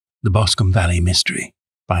The Boscombe Valley Mystery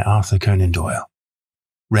by Arthur Conan Doyle.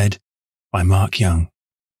 Read by Mark Young.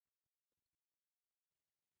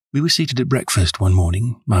 We were seated at breakfast one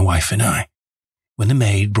morning, my wife and I, when the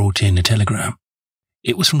maid brought in a telegram.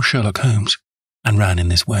 It was from Sherlock Holmes, and ran in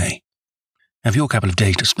this way. Have you a couple of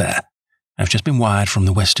days to spare? I've just been wired from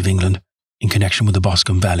the west of England in connection with the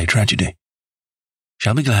Boscombe Valley tragedy.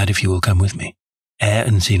 Shall be glad if you will come with me. Air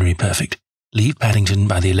and scenery perfect. Leave Paddington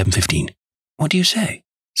by the 11:15. What do you say?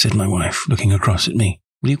 Said my wife, looking across at me.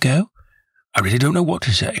 Will you go? I really don't know what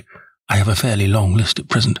to say. I have a fairly long list at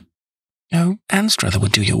present. Oh, Anstruther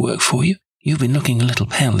would do your work for you. You've been looking a little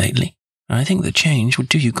pale lately. I think the change would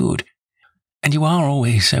do you good. And you are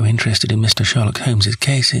always so interested in Mr. Sherlock Holmes's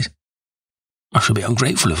cases. I should be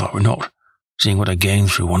ungrateful if I were not, seeing what I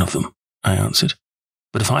gained through one of them, I answered.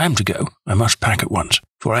 But if I am to go, I must pack at once,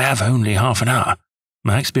 for I have only half an hour.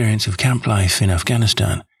 My experience of camp life in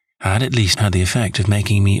Afghanistan had at least had the effect of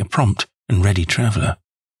making me a prompt and ready traveller.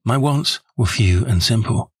 My wants were few and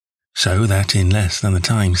simple, so that in less than the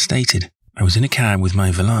time stated, I was in a cab with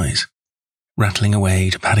my valise, rattling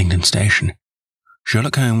away to Paddington Station.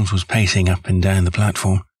 Sherlock Holmes was pacing up and down the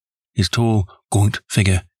platform, his tall, gaunt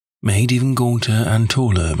figure made even gaunter and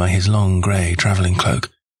taller by his long grey travelling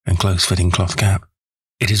cloak and close-fitting cloth cap.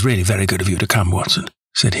 It is really very good of you to come, Watson,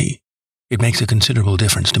 said he. It makes a considerable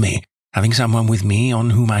difference to me, having someone with me on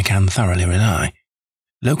whom I can thoroughly rely.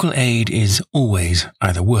 Local aid is always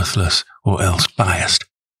either worthless or else biased.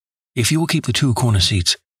 If you will keep the 2 corner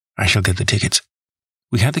seats, I shall get the tickets.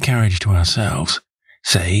 We had the carriage to ourselves,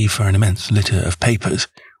 save for an immense litter of papers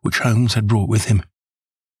which Holmes had brought with him.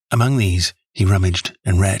 Among these he rummaged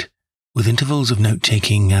and read, with intervals of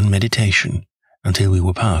note-taking and meditation, until we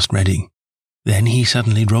were past Reading. Then he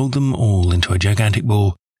suddenly rolled them all into a gigantic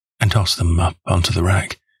ball and tossed them up onto the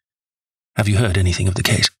rack. Have you heard anything of the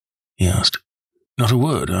case? He asked. Not a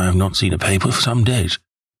word. I have not seen a paper for some days.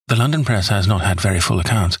 The London press has not had very full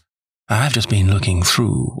accounts. I have just been looking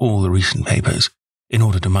through all the recent papers in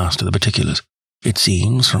order to master the particulars. It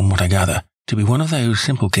seems, from what I gather, to be one of those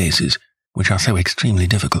simple cases which are so extremely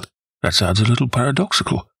difficult. That sounds a little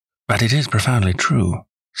paradoxical, but it is profoundly true.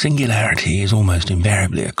 Singularity is almost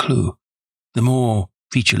invariably a clue. The more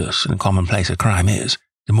featureless and commonplace a crime is,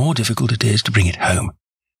 the more difficult it is to bring it home.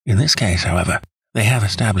 In this case, however, they have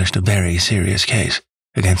established a very serious case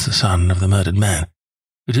against the son of the murdered man.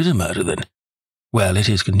 It is a murder, then? Well, it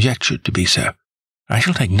is conjectured to be so. I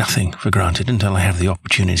shall take nothing for granted until I have the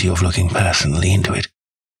opportunity of looking personally into it.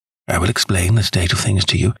 I will explain the state of things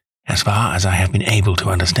to you, as far as I have been able to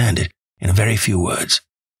understand it, in a very few words.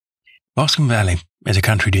 Boscombe Valley is a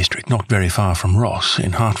country district not very far from Ross,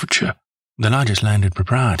 in Hertfordshire. The largest landed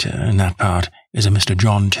proprietor in that part is a Mr.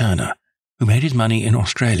 John Turner, who made his money in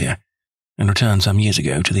Australia and returned some years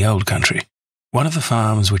ago to the old country. One of the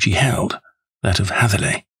farms which he held, that of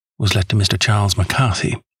Hatherley, was let to Mr. Charles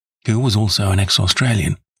McCarthy, who was also an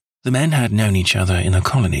ex-Australian. The men had known each other in the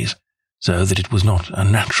colonies, so that it was not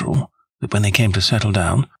unnatural that when they came to settle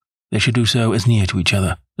down, they should do so as near to each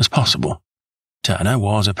other as possible. Turner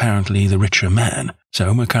was apparently the richer man,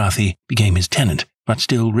 so McCarthy became his tenant, but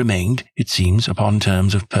still remained, it seems, upon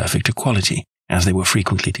terms of perfect equality, as they were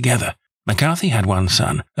frequently together. McCarthy had one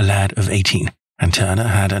son, a lad of 18, and Turner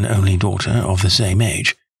had an only daughter of the same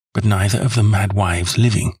age, but neither of them had wives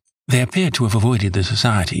living. They appeared to have avoided the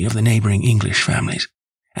society of the neighbouring English families,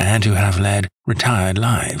 and to have led retired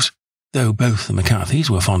lives, though both the McCarthys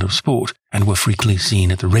were fond of sport and were frequently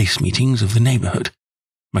seen at the race meetings of the neighbourhood.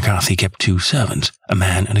 McCarthy kept 2 servants, a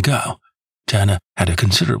man and a girl. Turner had a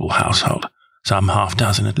considerable household, some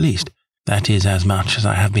half-dozen at least. That is as much as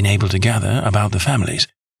I have been able to gather about the families.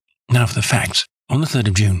 Now for the facts. On the 3rd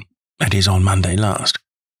of June, that is on Monday last,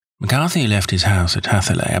 McCarthy left his house at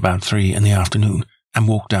Hatherley about 3 in the afternoon and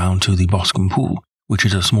walked down to the Boscombe Pool, which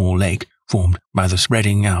is a small lake formed by the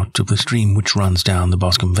spreading out of the stream which runs down the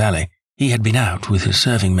Boscombe Valley. He had been out with his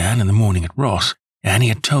serving man in the morning at Ross, and he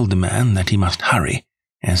had told the man that he must hurry,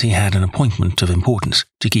 as he had an appointment of importance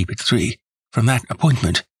to keep at 3. From that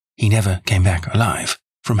appointment, he never came back alive.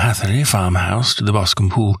 From Hatherley farmhouse to the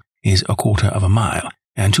Boscombe Pool is a quarter of a mile,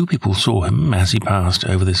 and 2 people saw him as he passed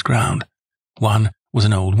over this ground. One was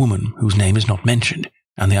an old woman whose name is not mentioned,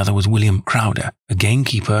 and the other was William Crowder, a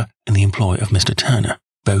gamekeeper in the employ of Mr. Turner.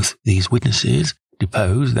 Both these witnesses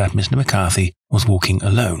deposed that Mr. McCarthy was walking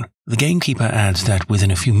alone. The gamekeeper adds that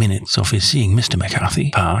within a few minutes of his seeing Mr.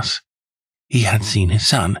 McCarthy pass, he had seen his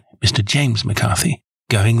son, Mr. James McCarthy,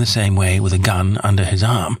 going the same way with a gun under his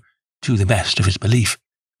arm. To the best of his belief,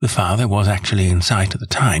 the father was actually in sight at the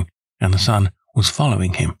time, and the son was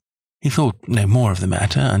following him. He thought no more of the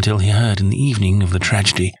matter until he heard in the evening of the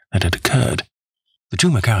tragedy that had occurred. The two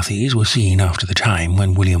McCarthys were seen after the time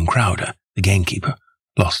when William Crowder, the gamekeeper,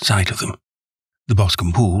 lost sight of them. The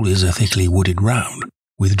Boscombe pool is a thickly wooded round,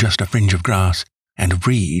 with just a fringe of grass and of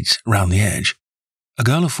reeds round the edge. A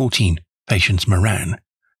girl of 14, Patience Moran,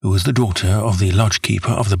 who was the daughter of the lodge-keeper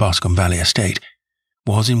of the Boscombe Valley estate,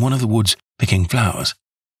 was in one of the woods picking flowers.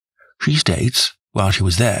 She states, while she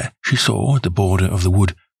was there, she saw at the border of the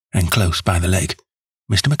wood and close by the lake,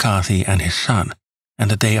 Mr. McCarthy and his son, and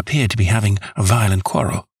that they appeared to be having a violent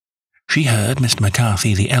quarrel. She heard Mr.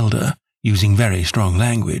 McCarthy the elder using very strong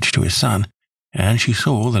language to his son, and she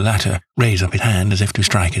saw the latter raise up his hand as if to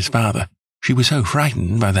strike his father. She was so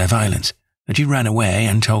frightened by their violence that she ran away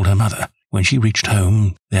and told her mother, when she reached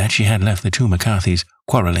home, that she had left the two McCarthys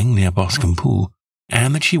quarrelling near Boscombe Pool,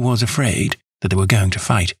 and that she was afraid that they were going to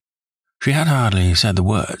fight. She had hardly said the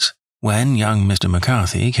words when young Mr.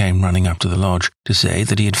 McCarthy came running up to the lodge to say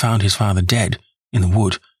that he had found his father dead in the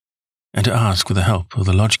wood, and to ask for the help of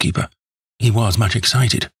the lodgekeeper. He was much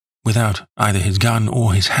excited, without either his gun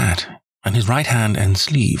or his hat, and his right hand and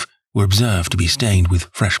sleeve were observed to be stained with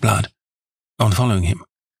fresh blood. On following him,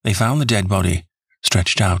 they found the dead body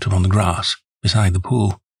stretched out upon the grass beside the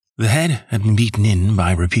pool. The head had been beaten in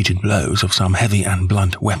by repeated blows of some heavy and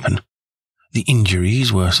blunt weapon. The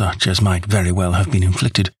injuries were such as might very well have been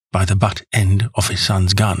inflicted by the butt end of his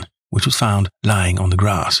son's gun, which was found lying on the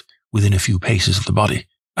grass within a few paces of the body.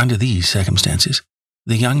 Under these circumstances,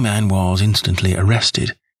 the young man was instantly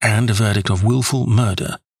arrested, and a verdict of wilful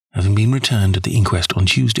murder having been returned at the inquest on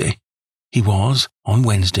Tuesday, he was, on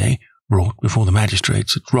Wednesday, brought before the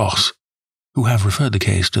magistrates at Ross, who have referred the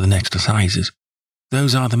case to the next assizes.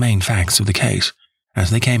 Those are the main facts of the case, as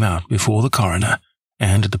they came out before the coroner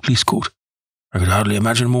and at the police court. "I could hardly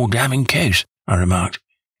imagine a more damning case," I remarked.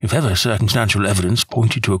 "If ever circumstantial evidence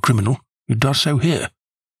pointed to a criminal, it does so here."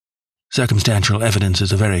 "Circumstantial evidence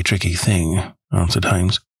is a very tricky thing," answered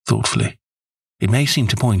Holmes, thoughtfully. "It may seem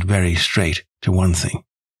to point very straight to one thing,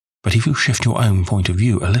 but if you shift your own point of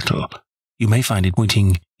view a little, you may find it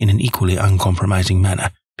pointing in an equally uncompromising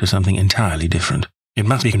manner to something entirely different. It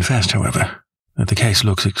must be confessed, however, that the case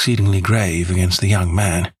looks exceedingly grave against the young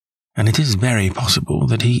man, and it is very possible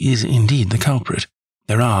that he is indeed the culprit.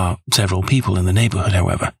 There are several people in the neighbourhood,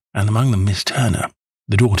 however, and among them Miss Turner,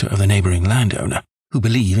 the daughter of the neighbouring landowner, who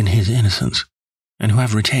believe in his innocence, and who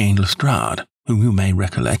have retained Lestrade, whom you may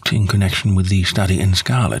recollect in connection with the study in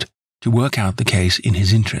Scarlet, to work out the case in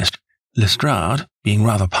his interest. Lestrade, being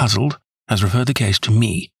rather puzzled, has referred the case to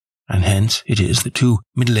me, and hence it is that two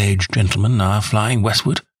middle-aged gentlemen are flying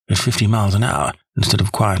westward at 50 miles an hour instead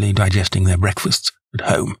of quietly digesting their breakfasts at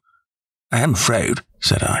home. "I am afraid,"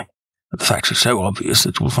 said I, "that the facts are so obvious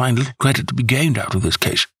that you will find little credit to be gained out of this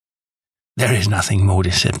case." "There is nothing more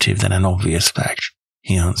deceptive than an obvious fact,"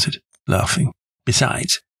 he answered, laughing.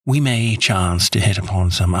 "Besides, we may chance to hit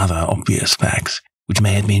upon some other obvious facts, which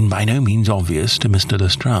may have been by no means obvious to Mr.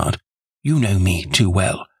 Lestrade. You know me too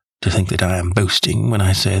well to think that I am boasting when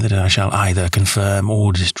I say that I shall either confirm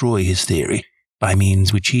or destroy his theory by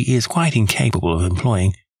means which he is quite incapable of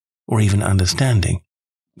employing or even understanding.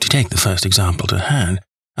 To take the first example to hand,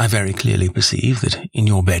 I very clearly perceive that in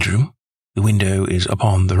your bedroom the window is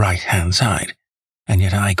upon the right-hand side, and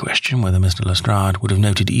yet I question whether Mr. Lestrade would have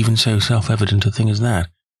noted even so self-evident a thing as that.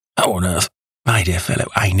 How on earth? My dear fellow,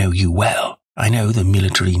 I know you well. I know the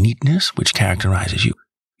military neatness which characterizes you.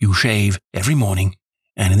 You shave every morning,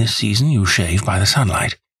 and in this season you shave by the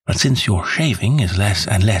sunlight. But since your shaving is less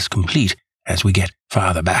and less complete as we get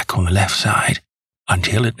farther back on the left side,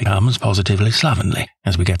 until it becomes positively slovenly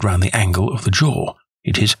as we get round the angle of the jaw,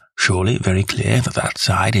 it is surely very clear that that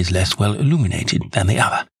side is less well illuminated than the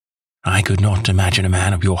other. I could not imagine a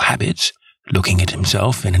man of your habits looking at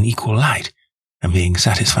himself in an equal light and being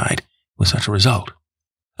satisfied with such a result.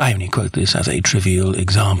 I only quote this as a trivial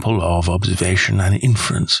example of observation and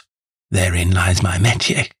inference. Therein lies my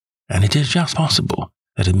métier, and it is just possible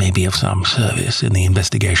that it may be of some service in the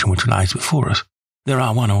investigation which lies before us. There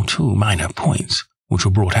are one or two minor points which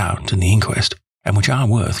were brought out in the inquest, and which are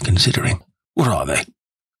worth considering. What are they?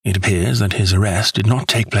 It appears that his arrest did not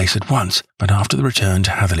take place at once, but after the return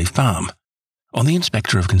to Hatherley Farm, on the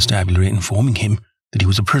Inspector of Constabulary informing him that he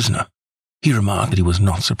was a prisoner. He remarked that he was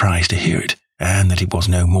not surprised to hear it, and that it was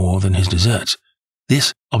no more than his deserts.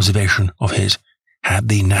 This observation of his had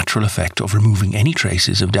the natural effect of removing any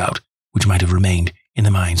traces of doubt which might have remained in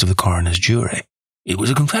the minds of the coroner's jury. "It was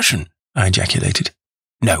a confession," I ejaculated.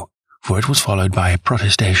 "No, for it was followed by a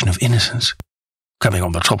protestation of innocence. Coming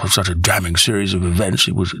on the top of such a damning series of events,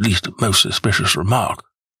 it was at least a most suspicious remark."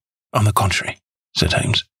 "On the contrary," said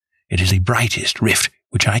Holmes, "it is the brightest rift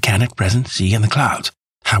which I can at present see in the clouds.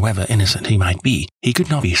 However innocent he might be, he could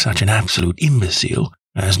not be such an absolute imbecile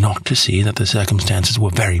as not to see that the circumstances were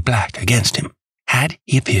very black against him. Had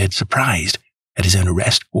he appeared surprised at his own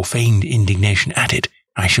arrest or feigned indignation at it,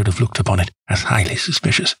 I should have looked upon it as highly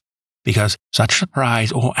suspicious, because such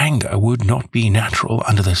surprise or anger would not be natural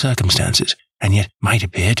under the circumstances, and yet might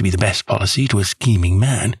appear to be the best policy to a scheming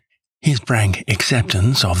man. His frank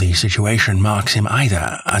acceptance of the situation marks him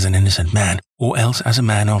either as an innocent man, or else as a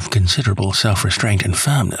man of considerable self-restraint and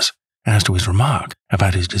firmness. As to his remark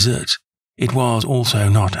about his deserts, it was also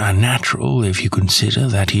not unnatural if you consider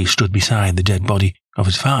that he stood beside the dead body of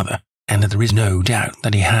his father, and that there is no doubt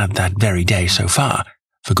that he had that very day so far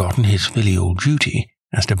forgotten his filial duty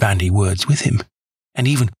as to bandy words with him, and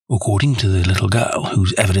even, according to the little girl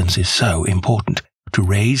whose evidence is so important, to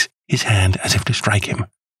raise his hand as if to strike him.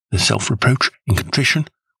 The self-reproach and contrition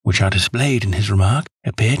which are displayed in his remark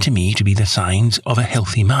appear to me to be the signs of a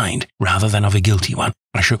healthy mind rather than of a guilty one.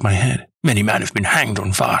 I shook my head. Many men have been hanged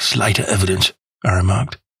on far slighter evidence, I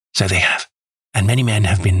remarked. So they have, and many men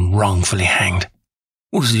have been wrongfully hanged.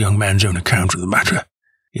 What is the young man's own account of the matter?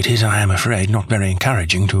 It is, I am afraid, not very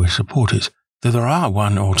encouraging to his supporters, though there are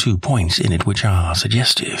 1 or 2 points in it which are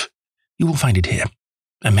suggestive. You will find it here,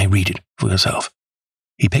 and may read it for yourself.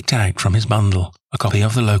 He picked out from his bundle a copy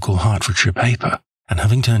of the local Hertfordshire paper, and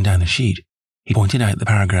having turned down the sheet, he pointed out the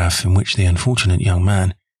paragraph in which the unfortunate young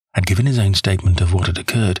man had given his own statement of what had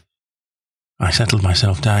occurred. I settled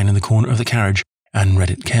myself down in the corner of the carriage and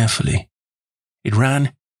read it carefully. It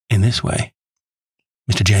ran in this way.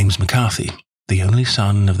 Mr. James McCarthy, the only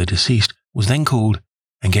son of the deceased, was then called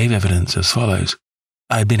and gave evidence as follows.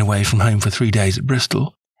 I had been away from home for 3 days at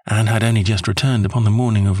Bristol, and had only just returned upon the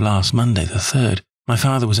morning of last Monday the 3rd. My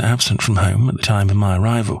father was absent from home at the time of my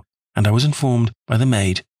arrival, and I was informed by the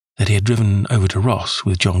maid that he had driven over to Ross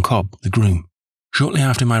with John Cobb, the groom. Shortly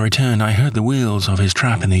after my return, I heard the wheels of his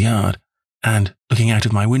trap in the yard, and, looking out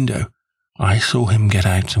of my window, I saw him get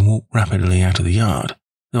out and walk rapidly out of the yard,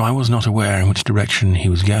 though I was not aware in which direction he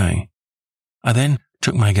was going. I then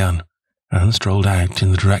took my gun and strolled out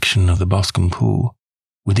in the direction of the Boscombe pool,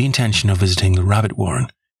 with the intention of visiting the rabbit warren,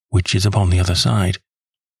 which is upon the other side.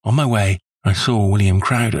 On my way, I saw William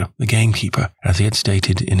Crowder, the gamekeeper, as he had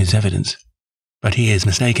stated in his evidence. But he is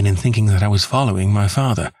mistaken in thinking that I was following my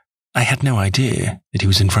father. I had no idea that he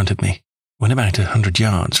was in front of me. When about 100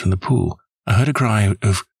 yards from the pool, I heard a cry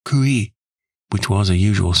of "Cooee," which was a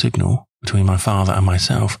usual signal between my father and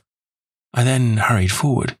myself. I then hurried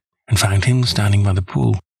forward and found him standing by the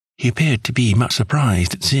pool. He appeared to be much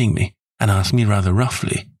surprised at seeing me, and asked me rather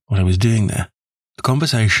roughly what I was doing there. A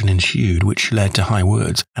conversation ensued which led to high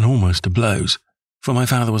words and almost to blows, for my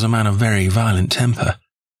father was a man of very violent temper.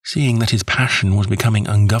 Seeing that his passion was becoming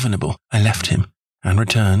ungovernable, I left him and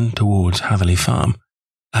returned towards Hatherley Farm.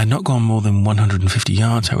 I had not gone more than 150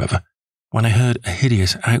 yards, however, when I heard a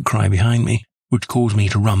hideous outcry behind me, which caused me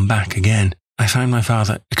to run back again. I found my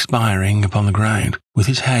father expiring upon the ground, with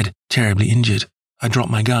his head terribly injured. I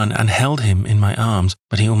dropped my gun and held him in my arms,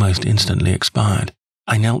 but he almost instantly expired.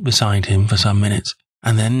 I knelt beside him for some minutes,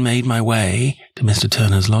 and then made my way to Mr.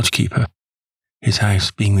 Turner's lodgekeeper, his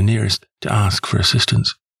house being the nearest, to ask for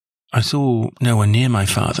assistance. I saw no one near my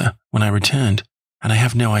father when I returned, and I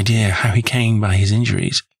have no idea how he came by his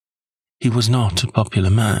injuries. He was not a popular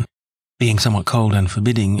man, being somewhat cold and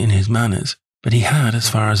forbidding in his manners, but he had, as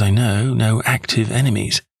far as I know, no active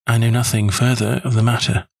enemies. I know nothing further of the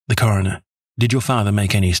matter. The coroner: Did your father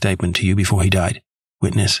make any statement to you before he died?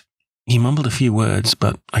 Witness: He mumbled a few words,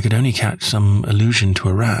 but I could only catch some allusion to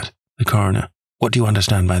a rat. The coroner: What do you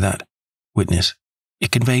understand by that? Witness: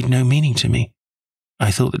 It conveyed no meaning to me.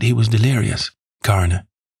 I thought that he was delirious. Coroner: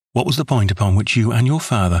 What was the point upon which you and your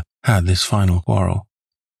father had this final quarrel?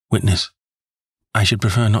 Witness: I should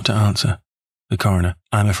prefer not to answer. The coroner: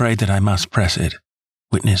 I am afraid that I must press it.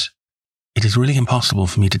 Witness: It is really impossible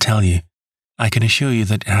for me to tell you. I can assure you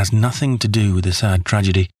that it has nothing to do with the sad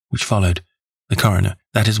tragedy which followed. The coroner: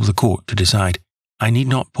 That is for the court to decide. I need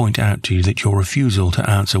not point out to you that your refusal to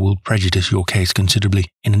answer will prejudice your case considerably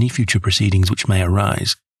in any future proceedings which may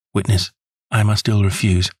arise. Witness: I must still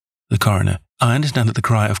refuse. The coroner: I understand that the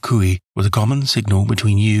cry of "Cooee" was a common signal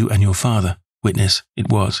between you and your father. Witness: It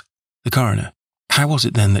was. The coroner: How was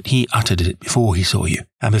it then that he uttered it before he saw you,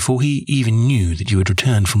 and before he even knew that you had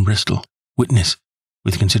returned from Bristol? Witness,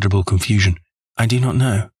 with considerable confusion: I do not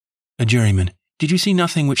know. A juryman: Did you see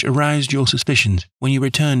nothing which aroused your suspicions when you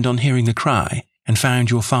returned on hearing the cry and found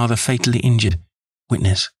your father fatally injured?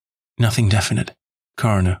 Witness: Nothing definite.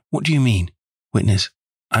 Coroner: What do you mean? Witness: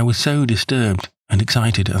 I was so disturbed and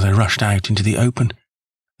excited as I rushed out into the open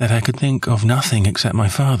that I could think of nothing except my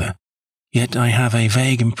father. Yet I have a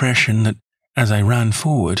vague impression that As I ran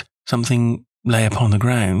forward, something lay upon the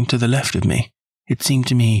ground to the left of me. It seemed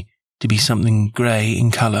to me to be something grey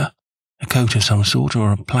in colour, a coat of some sort,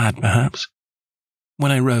 or a plaid perhaps.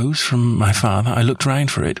 When I rose from my father, I looked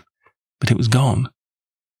round for it, but it was gone.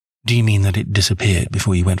 Do you mean that it disappeared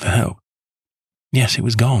before you went for help? Yes, it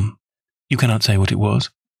was gone. You cannot say what it was?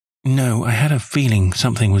 No, I had a feeling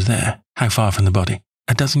something was there. How far from the body?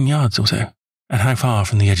 12 yards or so. And how far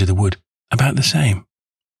from the edge of the wood? About the same.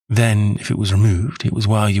 Then, if it was removed, it was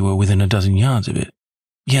while you were within 12 yards of it.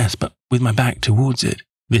 Yes, but with my back towards it.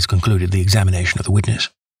 This concluded the examination of the witness.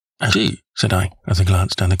 I see, said I, as I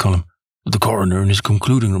glanced down the column. The coroner in his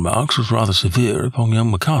concluding remarks was rather severe upon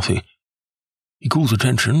young McCarthy. He calls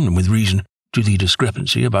attention, and with reason, to the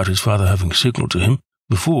discrepancy about his father having signalled to him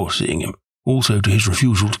before seeing him, also to his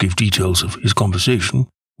refusal to give details of his conversation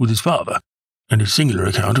with his father, and his singular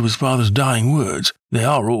account of his father's dying words. They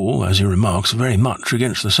are all, as he remarks, very much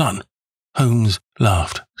against the son. Holmes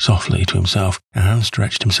laughed softly to himself and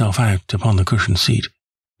stretched himself out upon the cushioned seat.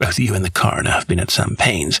 Both you and the coroner have been at some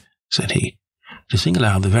pains, said he, to single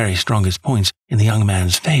out the very strongest points in the young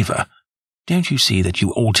man's favour. Don't you see that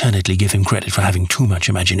you alternately give him credit for having too much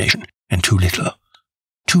imagination and too little?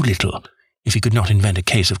 Too little, if he could not invent a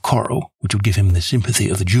case of quarrel which would give him the sympathy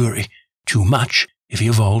of the jury. Too much, if he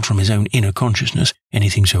evolved from his own inner consciousness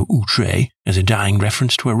anything so outré as a dying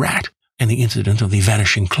reference to a rat and the incident of the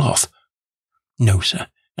vanishing cloth. No, sir,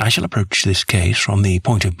 I shall approach this case from the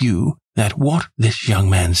point of view that what this young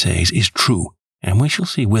man says is true, and we shall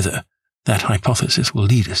see whither that hypothesis will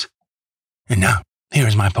lead us. And now, here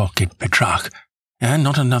is my pocket Petrarch, and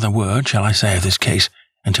not another word shall I say of this case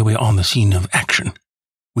until we are on the scene of action.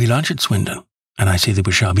 We lunch at Swindon, and I see that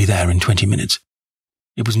we shall be there in 20 minutes.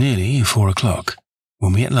 It was nearly 4 o'clock,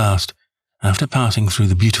 when we at last, after passing through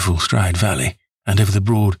the beautiful Lestrade valley and over the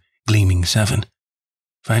broad, gleaming Severn,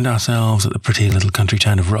 found ourselves at the pretty little country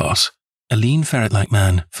town of Ross. A lean ferret-like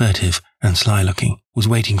man, furtive and sly-looking, was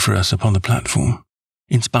waiting for us upon the platform.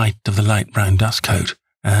 In spite of the light brown dust coat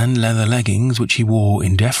and leather leggings which he wore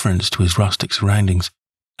in deference to his rustic surroundings,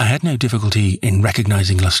 I had no difficulty in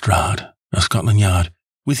recognising Lestrade of Scotland Yard.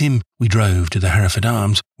 With him we drove to the Hereford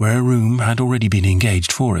Arms, where a room had already been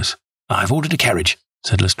engaged for us. "I've ordered a carriage,"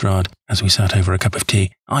 said Lestrade, as we sat over a cup of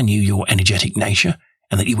tea. "I knew your energetic nature,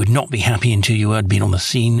 and that you would not be happy until you had been on the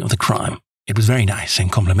scene of the crime." "It was very nice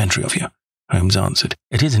and complimentary of you," Holmes answered.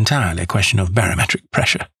 "It is entirely a question of barometric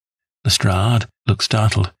pressure." Lestrade looked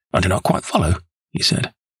startled. "I do not quite follow," he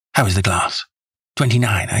said. "How is the glass?"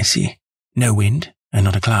 29, I see. No wind, and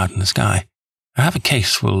not a cloud in the sky. I have a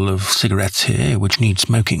case full of cigarettes here which need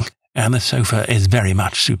smoking, and the sofa is very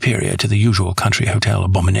much superior to the usual country hotel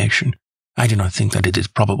abomination. I do not think that it is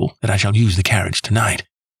probable that I shall use the carriage tonight."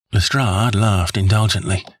 Lestrade laughed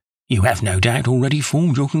indulgently. "You have no doubt already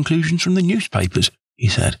formed your conclusions from the newspapers," he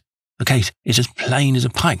said. "The case is as plain as a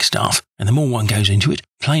pikestaff, and the more one goes into it,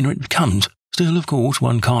 plainer it becomes. Still, of course,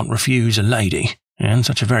 one can't refuse a lady, and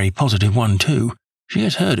such a very positive one too. She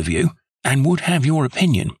has heard of you, and would have your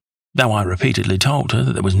opinion, though I repeatedly told her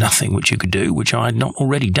that there was nothing which you could do which I had not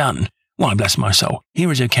already done. Why, bless my soul,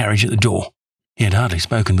 here is her carriage at the door." He had hardly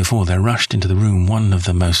spoken before there rushed into the room one of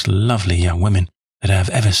the most lovely young women that I have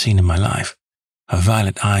ever seen in my life. Her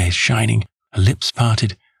violet eyes shining, her lips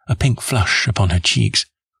parted, a pink flush upon her cheeks,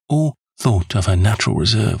 all thought of her natural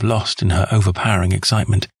reserve lost in her overpowering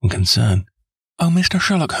excitement and concern. "Oh, Mr.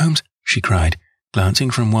 Sherlock Holmes," she cried,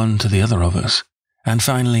 glancing from one to the other of us, and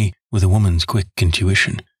finally, with a woman's quick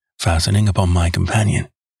intuition, fastening upon my companion.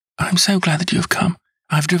 "I'm so glad that you have come.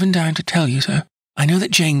 I've driven down to tell you so. I know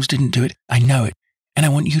that James didn't do it. I know it. And I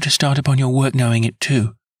want you to start upon your work knowing it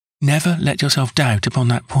too. Never let yourself doubt upon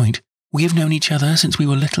that point. We have known each other since we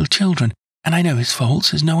were little children, and I know his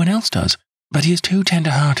faults as no one else does. But he is too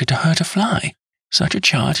tender-hearted to hurt a fly. Such a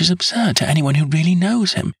charge is absurd to anyone who really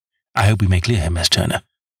knows him." "I hope we may clear him, Miss Turner,"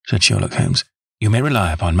 said Sherlock Holmes. "You may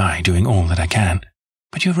rely upon my doing all that I can."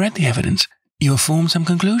 "But you have read the evidence. You have formed some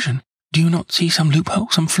conclusion. Do you not see some loophole,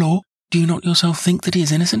 some flaw? Do you not yourself think that he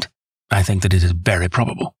is innocent?" "I think that it is very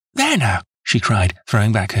probable." "There now," she cried,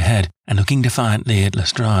 throwing back her head and looking defiantly at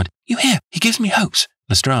Lestrade. "You hear, he gives me hopes."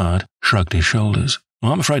 Lestrade shrugged his shoulders.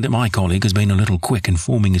 "I'm afraid that my colleague has been a little quick in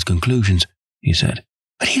forming his conclusions," he said.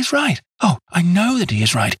 "But he is right. Oh, I know that he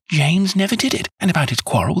is right. James never did it. And about his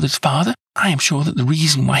quarrel with his father, I am sure that the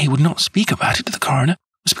reason why he would not speak about it to the coroner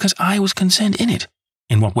was because I was concerned in it."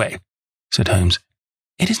 "In what way?" said Holmes.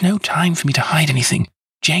 "It is no time for me to hide anything.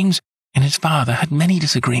 James and his father had many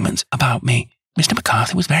disagreements about me. Mr.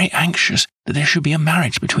 McCarthy was very anxious that there should be a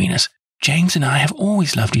marriage between us. James and I have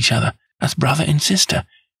always loved each other, as brother and sister.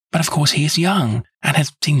 But of course he is young, and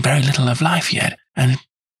has seen very little of life yet, and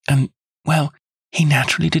Well, he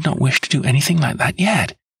naturally did not wish to do anything like that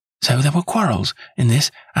yet. So there were quarrels, and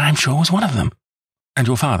this, I'm sure, was one of them. And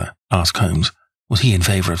your father, asked Holmes, was he in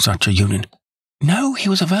favour of such a union? No, he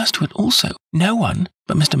was averse to it also. No one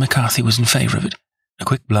but Mr. McCarthy was in favour of it. A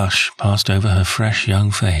quick blush passed over her fresh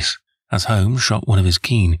young face as Holmes shot one of his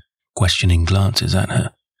keen, questioning glances at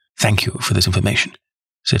her. Thank you for this information,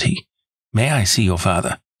 said he. May I see your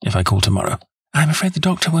father, if I call tomorrow? I'm afraid the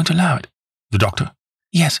doctor won't allow it. The doctor?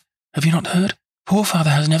 Yes. Have you not heard? Poor father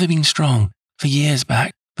has never been strong, for years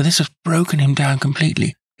back, but this has broken him down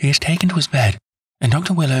completely. He is taken to his bed, and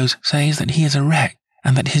Dr. Willows says that he is a wreck,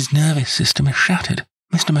 and that his nervous system is shattered.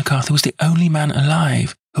 Mr. McCarthy was the only man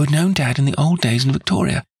alive who had known Dad in the old days in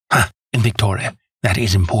Victoria. In Victoria. That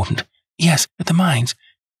is important. Yes, at the mines.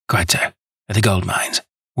 Quite so. At the gold mines,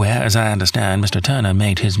 where, as I understand, Mr. Turner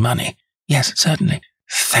made his money. Yes, certainly.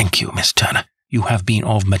 Thank you, Miss Turner. You have been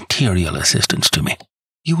of material assistance to me.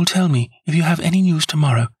 You will tell me if you have any news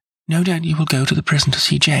tomorrow. No doubt you will go to the prison to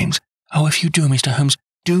see James. Oh, if you do, Mr. Holmes,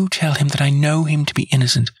 do tell him that I know him to be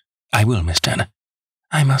innocent. I will, Miss Turner.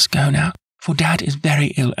 I must go now, for Dad is very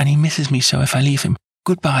ill and he misses me so if I leave him.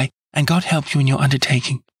 Goodbye, and God help you in your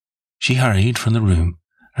undertaking. She hurried from the room,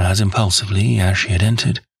 as impulsively as she had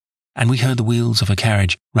entered, and we heard the wheels of a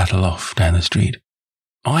carriage rattle off down the street.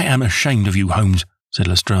 I am ashamed of you, Holmes, said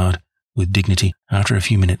Lestrade, with dignity, after a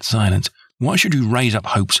few minutes' silence. Why should you raise up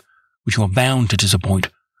hopes which you are bound to disappoint?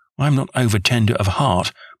 I am not over-tender of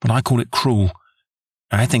heart, but I call it cruel.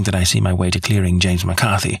 I think that I see my way to clearing James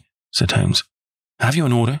McCarthy, said Holmes. Have you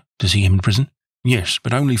an order to see him in prison? Yes,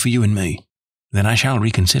 but only for you and me. Then I shall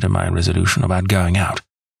reconsider my resolution about going out.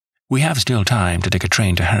 We have still time to take a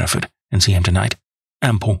train to Hereford and see him tonight.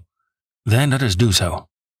 Ample. Then let us do so.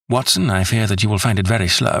 Watson, I fear that you will find it very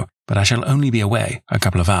slow, but I shall only be away a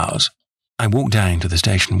couple of hours. I walked down to the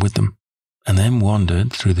station with them, and then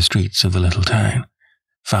wandered through the streets of the little town,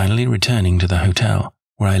 finally returning to the hotel,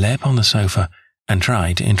 where I lay upon the sofa and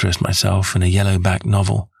tried to interest myself in a yellow-backed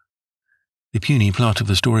novel. The puny plot of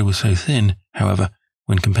the story was so thin, however,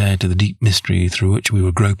 when compared to the deep mystery through which we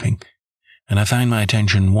were groping, and I found my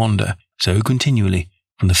attention wander so continually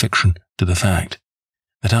from the fiction to the fact,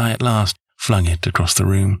 that I at last flung it across the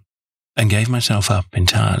room, and gave myself up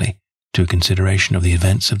entirely to a consideration of the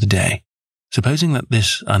events of the day. Supposing that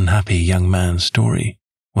this unhappy young man's story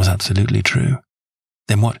was absolutely true,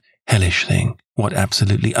 then what hellish thing, what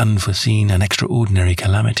absolutely unforeseen and extraordinary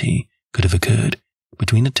calamity could have occurred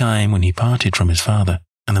between the time when he parted from his father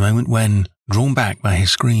and the moment when, drawn back by his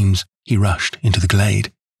screams, he rushed into the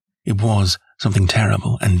glade? It was something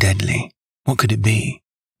terrible and deadly. What could it be?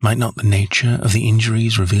 Might not the nature of the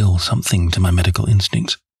injuries reveal something to my medical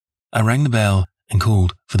instincts? I rang the bell and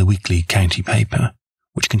called for the weekly county paper,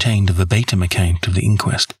 which contained a verbatim account of the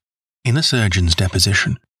inquest. In the surgeon's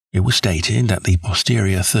deposition, it was stated that the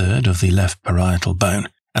posterior third of the left parietal bone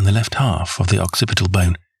and the left half of the occipital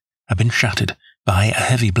bone had been shattered by a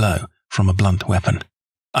heavy blow from a blunt weapon.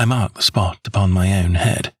 I marked the spot upon my own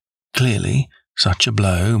head. Clearly, such a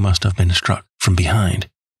blow must have been struck from behind.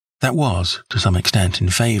 That was, to some extent, in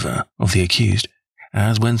favour of the accused,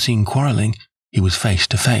 as when seen quarrelling, he was face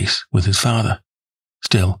to face with his father.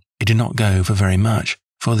 Still, it did not go for very much,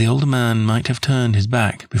 for the older man might have turned his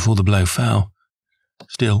back before the blow fell.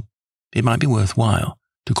 Still, it might be worthwhile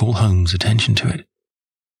to call Holmes' attention to it.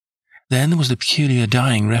 Then there was the peculiar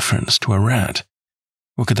dying reference to a rat.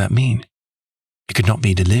 What could that mean? It could not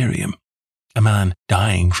be delirium. A man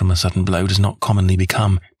dying from a sudden blow does not commonly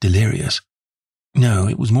become delirious. No,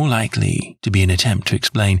 it was more likely to be an attempt to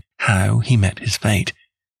explain how he met his fate.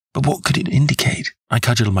 But what could it indicate? I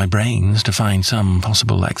cudgelled my brains to find some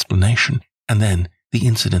possible explanation, and then the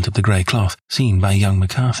incident of the grey cloth seen by young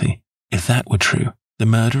McCarthy. If that were true, the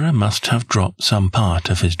murderer must have dropped some part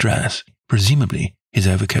of his dress, presumably his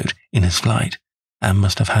overcoat, in his flight, and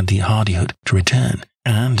must have had the hardihood to return,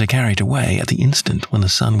 and to carry it away at the instant when the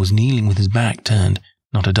son was kneeling with his back turned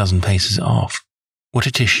not a dozen paces off. What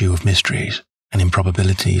a tissue of mysteries and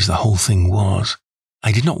improbabilities the whole thing was.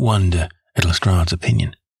 I did not wonder at Lestrade's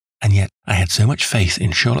opinion, and yet I had so much faith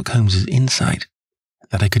in Sherlock Holmes's insight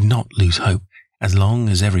that I could not lose hope as long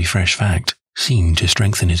as every fresh fact seemed to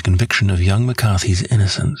strengthen his conviction of young McCarthy's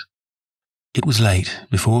innocence. It was late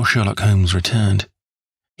before Sherlock Holmes returned.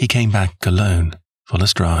 He came back alone, for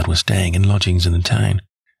Lestrade was staying in lodgings in the town.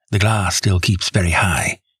 The glass still keeps very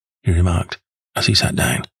high, he remarked, as he sat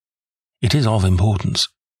down. It is of importance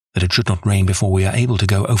that it should not rain before we are able to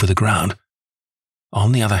go over the ground.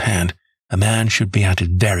 On the other hand, a man should be at his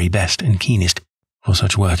very best and keenest for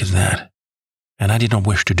such work as that, and I did not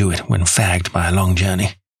wish to do it when fagged by a long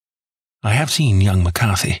journey. I have seen young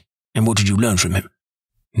McCarthy, and what did you learn from him?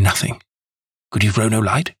 Nothing. Could you throw no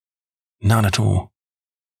light? None at all.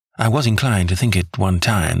 I was inclined to think at one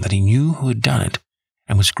time that he knew who had done it,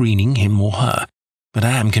 and was screening him or her, but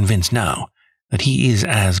I am convinced now that he is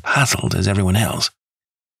as puzzled as everyone else.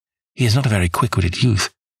 He is not a very quick-witted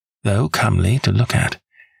youth, though comely to look at,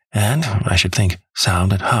 and, I should think,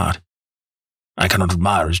 sound at heart. I cannot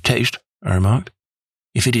admire his taste, I remarked.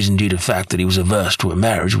 If it is indeed a fact that he was averse to a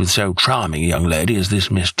marriage with so charming a young lady as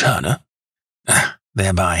this Miss Turner,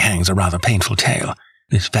 thereby hangs a rather painful tale.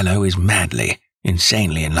 This fellow is madly,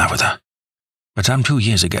 insanely in love with her. But some 2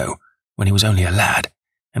 years ago, when he was only a lad,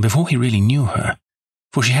 and before he really knew her,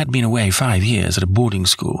 for she had been away 5 years at a boarding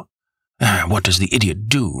school, what does the idiot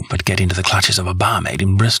do but get into the clutches of a barmaid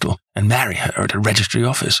in Bristol and marry her at a registry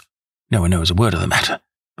office? No one knows a word of the matter,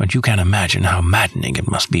 but you can imagine how maddening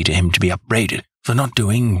it must be to him to be upbraided for not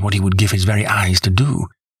doing what he would give his very eyes to do,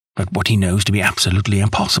 but what he knows to be absolutely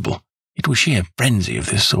impossible. It was sheer frenzy of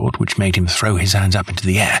this sort which made him throw his hands up into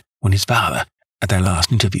the air when his father, at their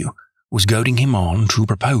last interview, was goading him on to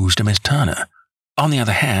propose to Miss Turner. On the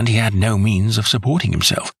other hand, he had no means of supporting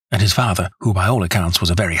himself, and his father, who by all accounts was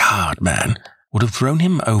a very hard man, would have thrown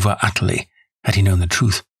him over utterly had he known the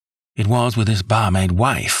truth. It was with this barmaid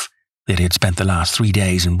wife that he had spent the last 3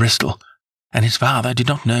 days in Bristol, and his father did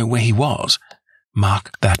not know where he was.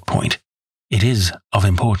 Mark that point. It is of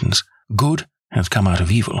importance. Good has come out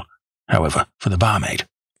of evil, however, for the barmaid.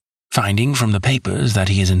 Finding from the papers that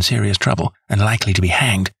he is in serious trouble and likely to be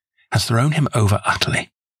hanged, has thrown him over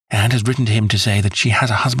utterly, and has written to him to say that she has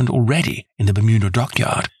a husband already in the Bermuda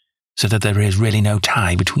dockyard, so that there is really no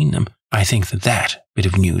tie between them. I think that bit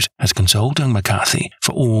of news has consoled young McCarthy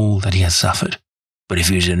for all that he has suffered. But if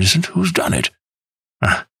he is innocent, who's done it?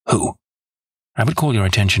 Who? I would call your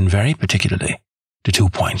attention very particularly to 2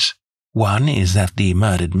 points. One is that the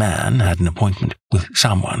murdered man had an appointment with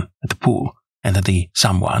someone at the pool, and that the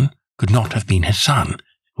someone could not have been his son,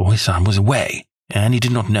 for his son was away, and he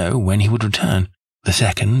did not know when he would return. The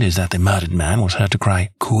second is that the murdered man was heard to cry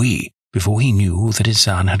 "Cooee" before he knew that his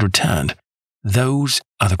son had returned. Those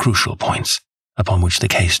are the crucial points upon which the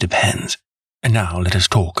case depends. And now let us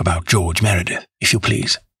talk about George Meredith, if you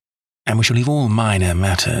please, and we shall leave all minor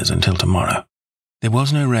matters until tomorrow. There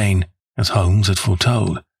was no rain, as Holmes had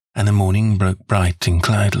foretold, and the morning broke bright and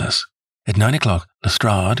cloudless. At 9 o'clock,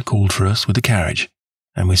 Lestrade called for us with the carriage,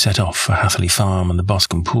 and we set off for Hatherley Farm and the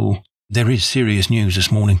Boscombe pool. There is serious news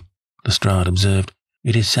this morning, Lestrade observed.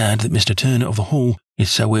 It is sad that Mr. Turner of the Hall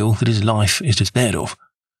is so ill that his life is despaired of.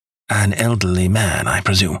 An elderly man, I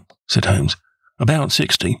presume, said Holmes. About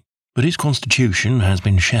 60, but his constitution has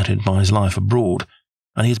been shattered by his life abroad,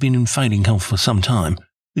 and he has been in failing health for some time.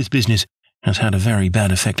 This business has had a very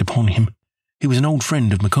bad effect upon him. He was an old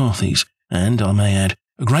friend of McCarthy's, and, I may add,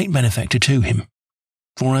 a great benefactor to him,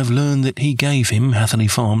 for I have learned that he gave him Hatherley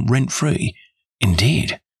Farm rent-free.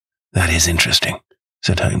 Indeed. That is interesting,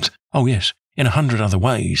 said Holmes. Oh, yes, in 100 other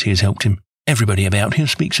ways he has helped him. Everybody about here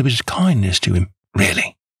speaks of his kindness to him.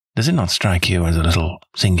 Really? Does it not strike you as a little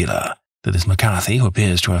singular that this McCarthy, who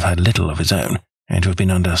appears to have had little of his own, and to have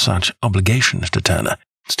been under such obligations to Turner,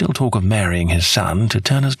 still talk of marrying his son to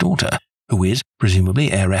Turner's daughter, who is,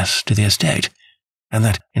 presumably, heiress to the estate, and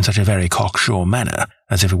that in such a very cocksure manner,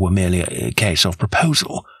 as if it were merely a case of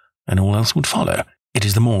proposal, and all else would follow? It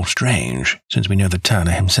is the more strange, since we know that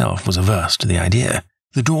Turner himself was averse to the idea.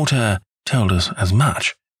 The daughter told us as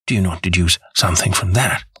much. Do you not deduce something from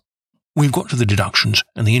that? We've got to the deductions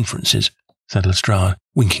and the inferences, said Lestrade,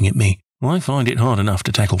 winking at me. I find it hard enough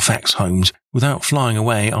to tackle facts, Holmes, without flying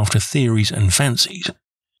away after theories and fancies.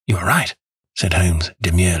 You are right, said Holmes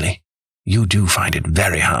demurely. You do find it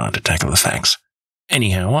very hard to tackle the facts.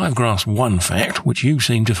 Anyhow, I've grasped one fact which you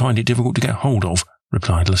seem to find it difficult to get hold of,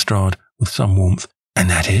 replied Lestrade with some warmth. And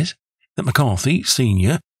that is that McCarthy,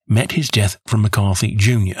 Sr., met his death from McCarthy,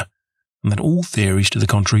 Jr., and that all theories to the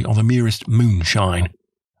contrary are the merest moonshine.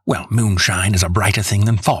 Well, moonshine is a brighter thing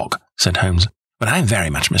than fog, said Holmes, but I am very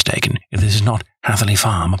much mistaken if this is not Hatherley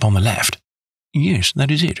Farm upon the left. Yes,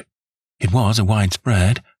 that is it. It was a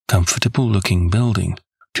widespread, comfortable-looking building,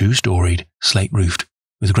 2-storied, slate-roofed,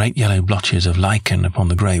 with great yellow blotches of lichen upon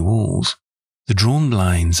the grey walls. The drawn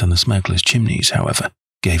blinds and the smokeless chimneys, however,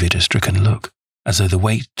 gave it a stricken look, as though the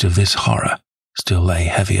weight of this horror still lay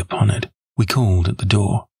heavy upon it. We called at the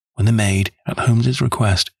door, when the maid, at Holmes's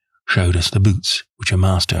request, showed us the boots which her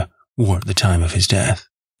master wore at the time of his death,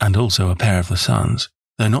 and also a pair of the son's,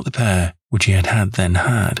 though not the pair which he had then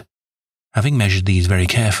had. Having measured these very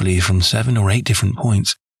carefully from 7 or 8 different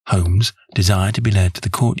points, Holmes desired to be led to the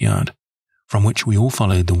courtyard, from which we all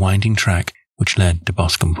followed the winding track which led to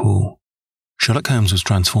Boscombe Pool. Sherlock Holmes was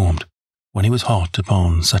transformed when he was hot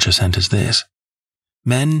upon such a scent as this.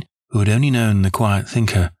 Men who had only known the quiet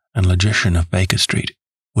thinker and logician of Baker Street,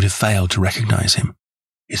 would have failed to recognize him.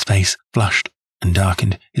 His face flushed and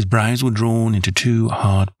darkened, his brows were drawn into two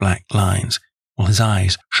hard black lines, while his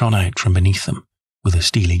eyes shone out from beneath them with a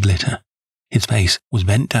steely glitter. His face was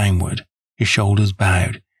bent downward, his shoulders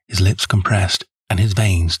bowed, his lips compressed, and his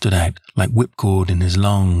veins stood out like whipcord in his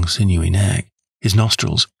long, sinewy neck. His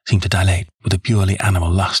nostrils seemed to dilate with a purely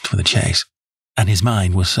animal lust for the chase, and his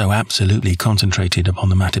mind was so absolutely concentrated upon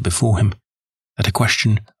the matter before him that a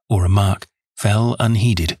question or remark fell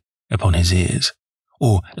unheeded upon his ears,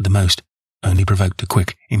 or, at the most, only provoked a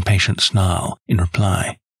quick, impatient snarl in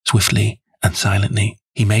reply. Swiftly and silently,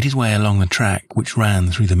 he made his way along the track which ran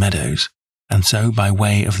through the meadows, and so by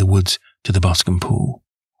way of the woods to the Boscombe pool.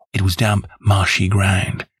 It was damp, marshy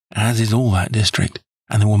ground, as is all that district,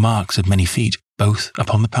 and there were marks of many feet, both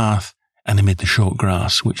upon the path and amid the short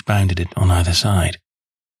grass which bounded it on either side.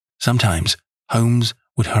 Sometimes Holmes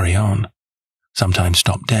would hurry on, sometimes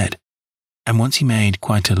stop dead, and once he made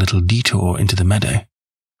quite a little detour into the meadow.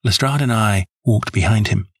 Lestrade and I walked behind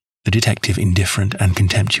him, the detective indifferent and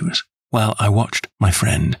contemptuous, while I watched my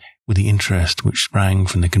friend with the interest which sprang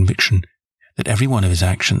from the conviction that every one of his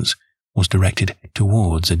actions was directed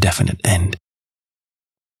towards a definite end.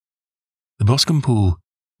 The Boscombe pool,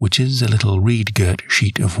 which is a little reed-girt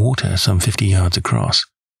sheet of water some 50 yards across,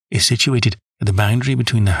 is situated at the boundary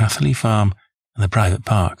between the Hatherley farm and the private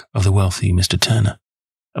park of the wealthy Mr. Turner.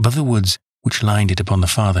 Above the woods which lined it upon the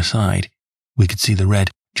farther side, we could see the red,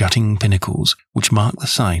 jutting pinnacles which marked the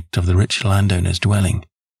site of the rich landowner's dwelling.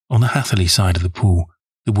 On the Hatherley side of the pool,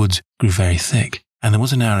 the woods grew very thick, and there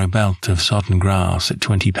was a narrow belt of sodden grass at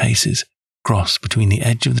 20 paces, crossed between the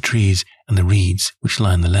edge of the trees and the reeds which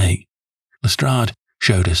lined the lake. Lestrade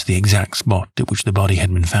showed us the exact spot at which the body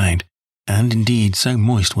had been found, and indeed so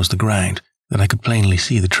moist was the ground that I could plainly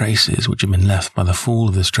see the traces which had been left by the fall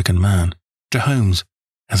of the stricken man. To Holmes,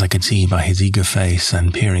 as I could see by his eager face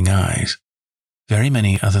and peering eyes, very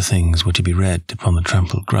many other things were to be read upon the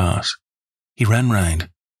trampled grass. He ran round,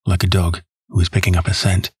 like a dog who was picking up a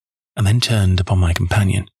scent, and then turned upon my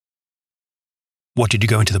companion. "What did you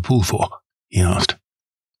go into the pool for?" he asked.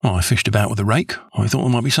 "I fished about with a rake. I thought there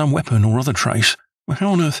might be some weapon or other trace.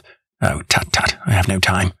 How on earth—" "Oh, tut, I have no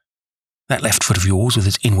time. That left foot of yours with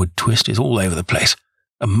its inward twist is all over the place.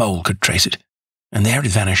 A mole could trace it. And there it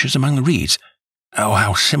vanishes among the reeds. Oh,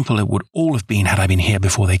 how simple it would all have been had I been here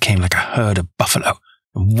before they came like a herd of buffalo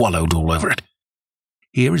and wallowed all over it.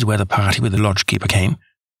 Here is where the party with the lodge-keeper came,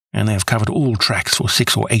 and they have covered all tracks for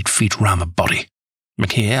 6 or 8 feet round the body.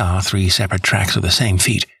 But here are 3 separate tracks of the same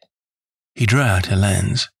feet." He drew out a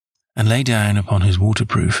lens and lay down upon his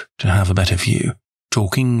waterproof to have a better view,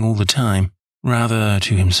 talking all the time, rather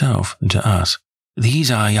to himself than to us.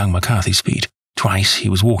 "These are young McCarthy's feet. Twice he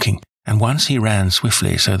was walking, and once he ran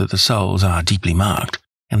swiftly so that the soles are deeply marked,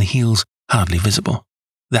 and the heels hardly visible.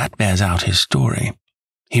 That bears out his story.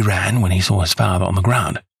 He ran when he saw his father on the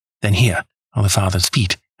ground. Then here are the father's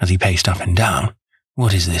feet as he paced up and down.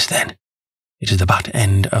 What is this, then? It is the butt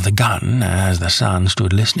end of the gun as the son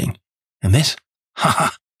stood listening. And this? Ha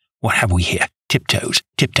ha! What have we here? Tiptoes,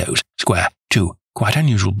 square, 2 quite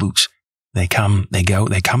unusual boots. They come, they go,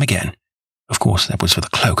 they come again. Of course, that was for the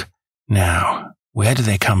cloak. Now, where do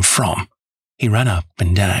they come from?" He ran up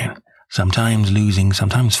and down, sometimes losing,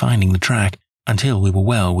 sometimes finding the track, until we were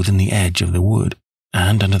well within the edge of the wood,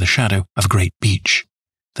 and under the shadow of a great beech,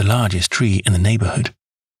 the largest tree in the neighbourhood.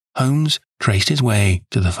 Holmes traced his way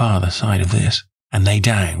to the farther side of this, and lay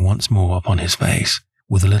down once more upon his face,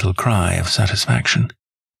 with a little cry of satisfaction.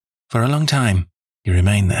 For a long time he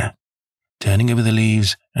remained there, turning over the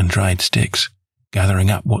leaves and dried sticks,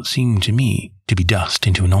 gathering up what seemed to me to be dust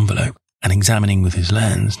into an envelope, and examining with his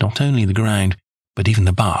lens not only the ground, but even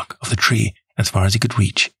the bark of the tree as far as he could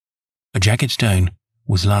reach. A jagged stone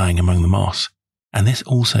was lying among the moss, and this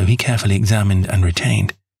also he carefully examined and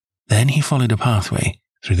retained. Then he followed a pathway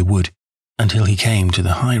through the wood until he came to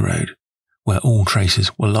the high road, where all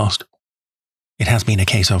traces were lost. "It has been a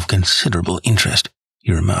case of considerable interest,"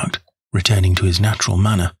 he remarked, returning to his natural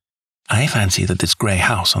manner. "I fancy that this grey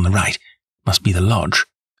house on the right must be the lodge.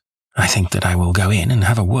 I think that I will go in and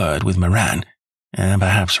have a word with Moran, and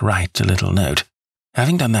perhaps write a little note.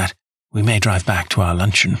 Having done that, we may drive back to our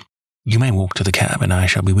luncheon. You may walk to the cab, and I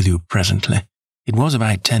shall be with you presently." It was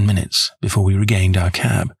about 10 minutes before we regained our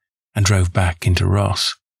cab and drove back into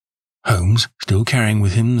Ross, Holmes still carrying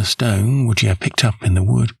with him the stone which he had picked up in the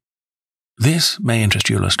wood. "This may interest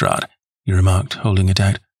you, Lestrade," he remarked, holding it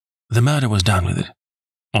out. "The murder was done with it."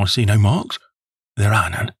 "I see no marks." "There are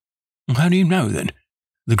none." "How do you know, then?"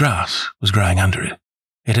 "The grass was growing under it.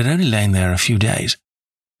 It had only lain there a few days.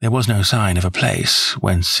 There was no sign of a place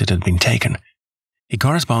whence it had been taken. It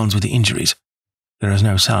corresponds with the injuries. There is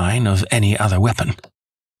no sign of any other weapon.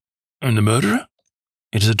 And the murderer?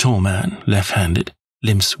 It is a tall man, left-handed,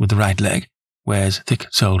 limps with the right leg, wears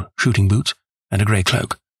thick-soled shooting boots and a grey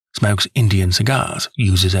cloak, smokes Indian cigars,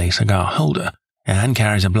 uses a cigar holder, and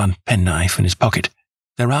carries a blunt penknife in his pocket.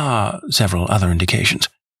 There are several other indications,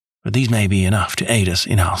 but these may be enough to aid us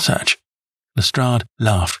in our search. Lestrade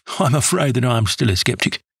laughed. I'm afraid that I am still a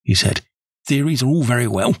skeptic, he said. Theories are all very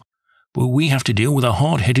well, but we have to deal with a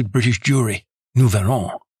hard-headed British jury. Nous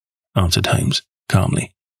verrons, answered Holmes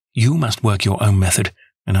calmly. You must work your own method,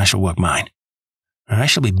 and I shall work mine. I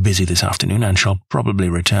shall be busy this afternoon and shall probably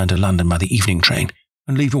return to London by the evening train.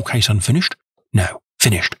 And leave your case unfinished? No,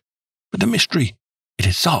 finished. But the mystery, it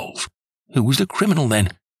is solved. Who was the criminal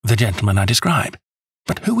then? The gentleman I describe.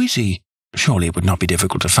 But who is he? Surely it would not be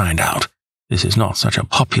difficult to find out. This is not such a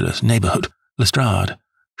populous neighbourhood. Lestrade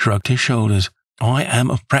shrugged his shoulders. I am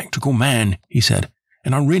a practical man, he said,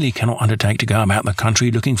 and I really cannot undertake to go about the country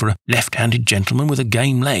looking for a left-handed gentleman with a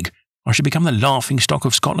game leg. I should become the laughing-stock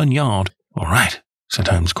of Scotland Yard. All right, said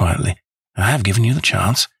Holmes quietly. I have given you the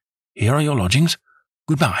chance. Here are your lodgings.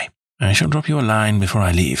 Goodbye. I shall drop you a line before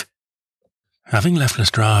I leave. Having left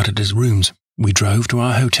Lestrade at his rooms, we drove to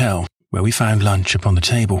our hotel, where we found lunch upon the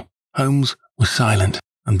table. Holmes was silent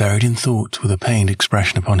and buried in thought with a pained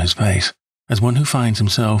expression upon his face, as one who finds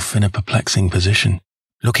himself in a perplexing position.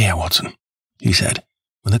 Look here, Watson, he said,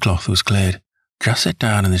 when the cloth was cleared. Just sit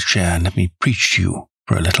down in this chair and let me preach to you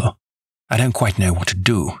for a little. I don't quite know what to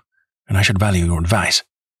do, and I should value your advice.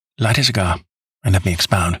 Light a cigar and let me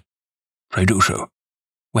expound. Pray do so.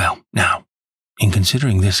 Well, now, in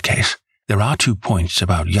considering this case, there are 2 points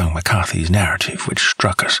about young McCarthy's narrative which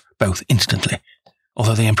struck us both instantly,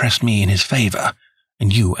 although they impressed me in his favour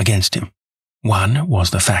and you against him. One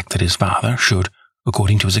was the fact that his father should,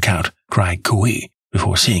 according to his account, cry "cooee"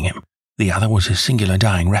 before seeing him. The other was his singular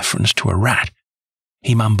dying reference to a rat.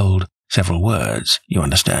 He mumbled several words, you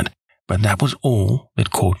understand, but that was all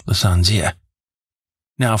that caught the son's ear.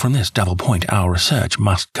 Now, from this double point, our research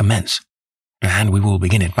must commence. And we will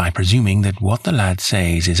begin it by presuming that what the lad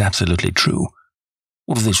says is absolutely true.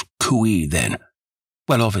 What of this cooee, then?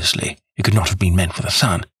 Well, obviously, it could not have been meant for the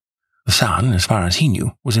son. The son, as far as he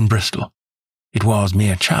knew, was in Bristol. It was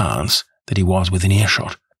mere chance that he was within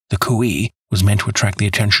earshot. The cooee was meant to attract the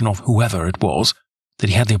attention of whoever it was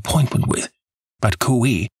that he had the appointment with. But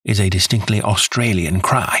cooee is a distinctly Australian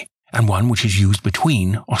cry, and one which is used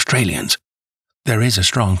between Australians. There is a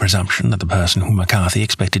strong presumption that the person whom McCarthy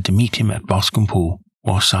expected to meet him at Boscombe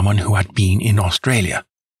was someone who had been in Australia.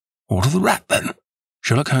 What of the rat, then?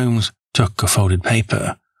 Sherlock Holmes took a folded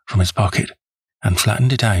paper from his pocket and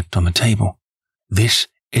flattened it out on the table. This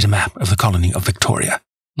is a map of the colony of Victoria,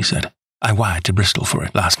 he said. I wired to Bristol for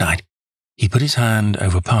it last night. He put his hand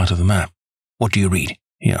over part of the map. What do you read?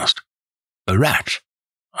 He asked. A rat,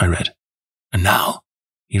 I read. And now?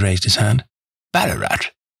 He raised his hand. Ballarat.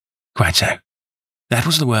 Quite so. That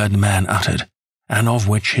was the word the man uttered, and of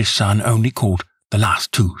which his son only caught the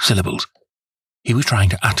last 2 syllables. He was trying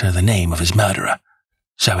to utter the name of his murderer,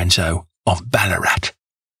 so-and-so of Ballarat.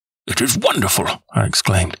 It is wonderful, I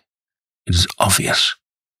exclaimed. It is obvious,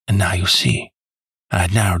 and now you see. I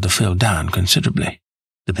had narrowed the field down considerably.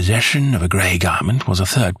 The possession of a grey garment was a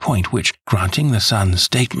 3rd point which, granting the son's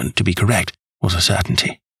statement to be correct, was a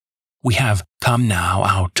certainty. We have come now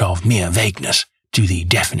out of mere vagueness to the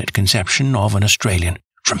definite conception of an Australian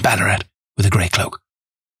from Ballarat with a grey cloak.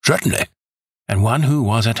 Certainly, and one who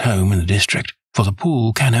was at home in the district, for the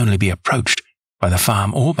pool can only be approached by the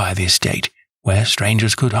farm or by the estate, where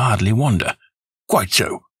strangers could hardly wander. Quite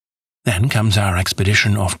so. Then comes our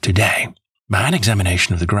expedition of today. By an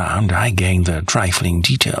examination of the ground, I gained the trifling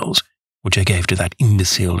details which I gave to that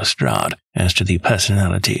imbecile Lestrade as to the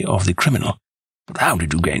personality of the criminal. But how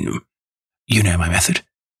did you gain them? You know my method.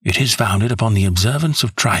 It is founded upon the observance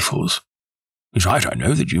of trifles. Besides, I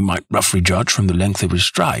know that you might roughly judge from the length of his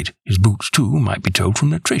stride. His boots, too, might be told from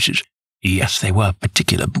their traces. Yes, they were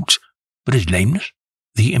particular boots. But his lameness?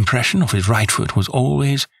 The impression of his right foot was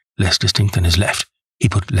always less distinct than his left. He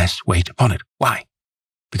put less weight upon it. Why?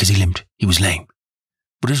 Because he limped. He was lame.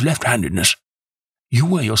 But his left-handedness? You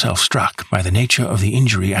were yourself struck by the nature of the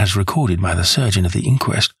injury as recorded by the surgeon at the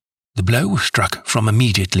inquest. The blow was struck from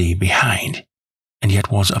immediately behind, and yet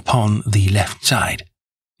was upon the left side.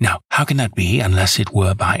 Now, how can that be unless it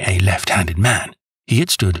were by a left-handed man? He had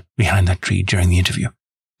stood behind that tree during the interview,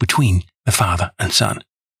 between the father and son.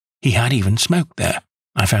 He had even smoked there.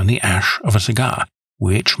 I found the ash of a cigar,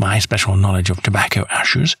 which my special knowledge of tobacco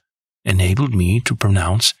ashes enabled me to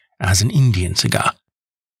pronounce as an Indian cigar.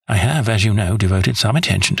 I have, as you know, devoted some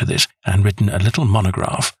attention to this and written a little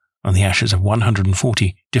monograph on the ashes of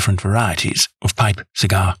 140 different varieties of pipe,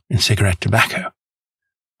 cigar, and cigarette tobacco.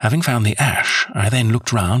 Having found the ash, I then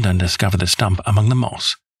looked round and discovered the stump among the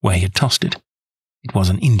moss where he had tossed it. It was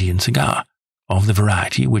an Indian cigar, of the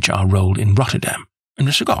variety which are rolled in Rotterdam, and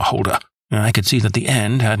a cigar holder. I could see that the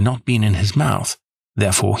end had not been in his mouth,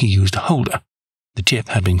 therefore he used a holder. The tip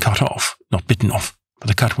had been cut off, not bitten off, but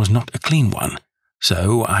the cut was not a clean one,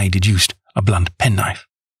 so I deduced a blunt penknife.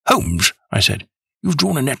 "Holmes," I said, "you've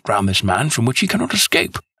drawn a net round this man from which he cannot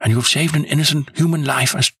escape, and you have saved an innocent human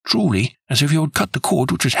life as truly as if you had cut the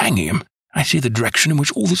cord which was hanging him. I see the direction in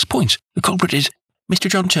which all this points. The culprit is—" "Mr.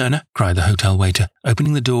 John Turner," cried the hotel waiter,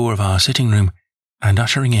 opening the door of our sitting-room and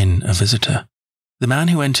ushering in a visitor. The man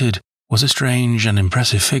who entered was a strange and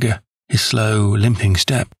impressive figure. His slow, limping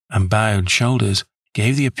step and bowed shoulders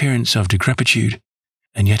gave the appearance of decrepitude,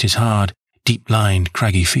 and yet his hard, deep-lined,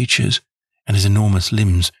 craggy features and his enormous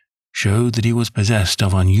limbs showed that he was possessed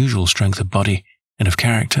of unusual strength of body and of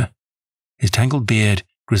character. His tangled beard,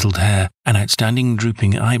 grizzled hair, and outstanding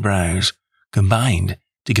drooping eyebrows combined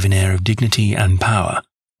to give an air of dignity and power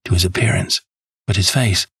to his appearance, but his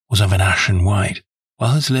face was of an ashen white,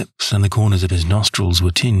 while his lips and the corners of his nostrils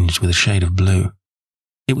were tinged with a shade of blue.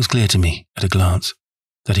 It was clear to me, at a glance,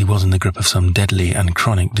 that he was in the grip of some deadly and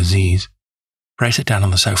chronic disease. "Pray sit down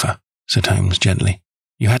on the sofa," said Holmes gently.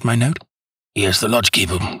 "You had my note?" "Yes, the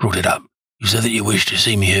lodge-keeper brought it up. You said that you wished to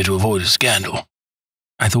see me here to avoid a scandal."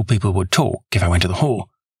 "I thought people would talk if I went to the hall."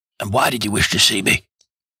 "And why did you wish to see me?"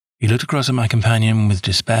 He looked across at my companion with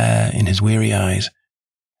despair in his weary eyes,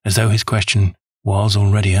 as though his question was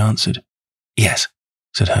already answered. "Yes,"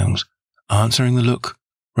 said Holmes, answering the look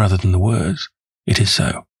rather than the words. "It is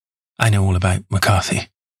so. I know all about McCarthy."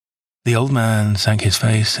 The old man sank his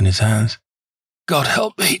face in his hands. "God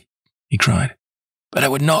help me," he cried, "but I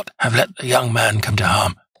would not have let the young man come to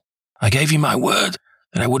harm. I gave you my word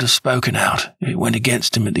that I would have spoken out if it went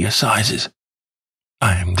against him at the assizes."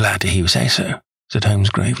 "I am glad to hear you say so," said Holmes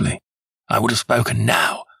gravely. "I would have spoken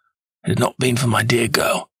now, had it not been for my dear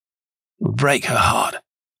girl. It would break her heart.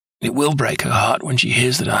 It will break her heart when she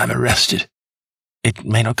hears that I am arrested." "It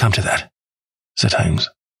may not come to that," said Holmes.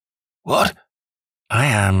 "What?" "I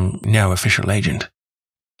am no official agent.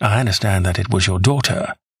 I understand that it was your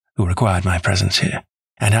daughter who required my presence here,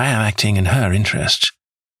 and I am acting in her interests.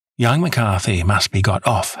 Young McCarthy must be got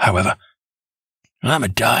off, however." "I'm a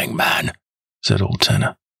dying man," said old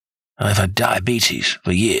Turner. "I've had diabetes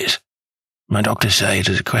for years. My doctors say it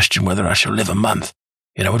is a question whether I shall live a month,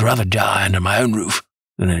 yet I would rather die under my own roof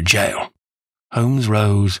than in a jail." Holmes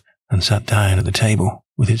rose and sat down at the table,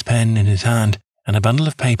 with his pen in his hand and a bundle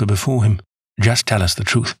of paper before him. "Just tell us the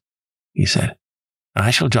truth," he said.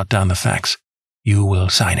 "I shall jot down the facts. You will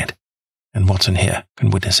sign it, and Watson here can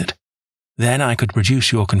witness it. Then I could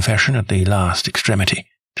produce your confession at the last extremity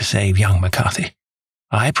to save young McCarthy.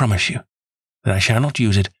 I promise you that I shall not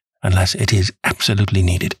use it unless it is absolutely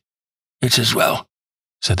needed." "It's as well,"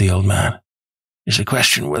 said the old man. "It's a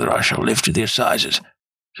question whether I shall live to the assizes,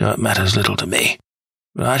 so it matters little to me.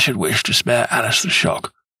 But I should wish to spare Alice the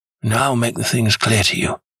shock, and I'll make the things clear to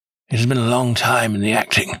you. It has been a long time in the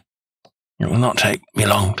acting. It will not take me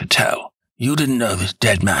long to tell. You didn't know this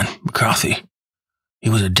dead man, McCarthy. He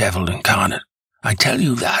was a devil incarnate. I tell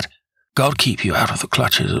you that. God keep you out of the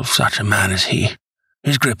clutches of such a man as he.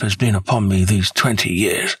 His grip has been upon me these 20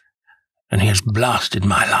 years, and he has blasted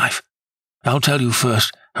my life. I'll tell you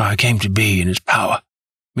first how I came to be in his power.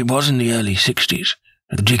 It was in the early 60s,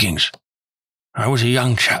 at the diggings. I was a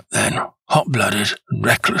young chap then, hot-blooded and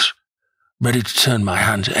reckless, ready to turn my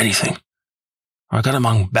hand to anything. I got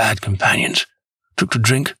among bad companions, took to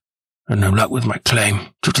drink, had no luck with my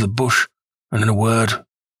claim, took to the bush, and in a word,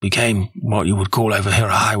 became what you would call over here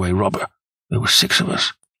a highway robber. There were 6 of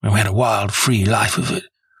us, and we had a wild, free life of it,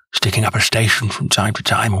 sticking up a station from time to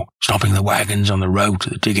time or stopping the wagons on the road to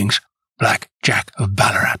the diggings. Black Jack of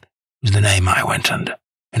Ballarat was the name I went under,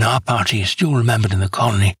 and our party is still remembered in the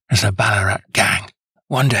colony as the Ballarat Gang.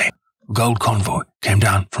 One day, a gold convoy came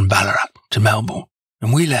down from Ballarat to Melbourne,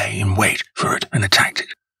 and we lay in wait for it and attacked it.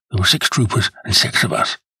 There were 6 troopers and 6 of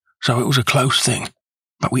us, so it was a close thing,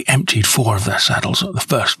 but we emptied 4 of their saddles at the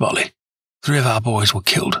first volley. 3 of our boys were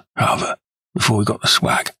killed, however, before we got the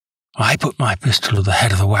swag. I put my pistol at the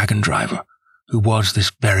head of the wagon driver, who was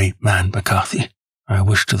this very man McCarthy. I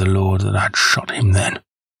wished to the Lord that I'd shot him then,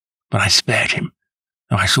 but I spared him,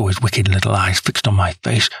 though I saw his wicked little eyes fixed on my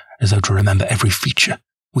face as though to remember every feature.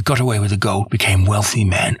 We got away with the gold, became wealthy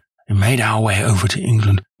men, and made our way over to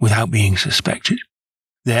England without being suspected.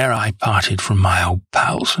 There I parted from my old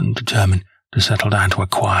pals and determined to settle down to a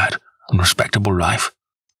quiet and respectable life.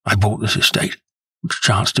 I bought this estate, which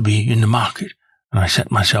chanced to be in the market, and I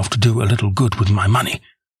set myself to do a little good with my money,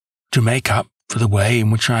 to make up for the way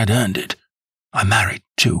in which I had earned it. I married,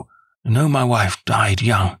 too, and though my wife died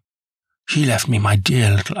young, she left me my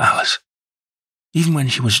dear little Alice. Even when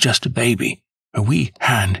she was just a baby, her wee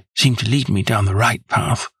hand seemed to lead me down the right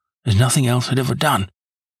path, as nothing else had ever done.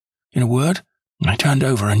 In a word, I turned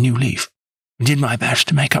over a new leaf, and did my best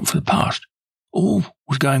to make up for the past. All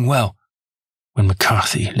was going well, when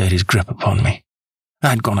McCarthy laid his grip upon me. I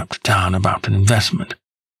had gone up to town about an investment,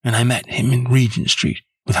 and I met him in Regent Street,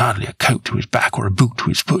 with hardly a coat to his back or a boot to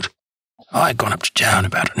his foot. I had gone up to town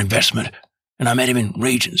about an investment, and I met him in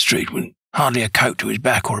Regent Street with hardly a coat to his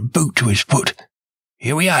back or a boot to his foot.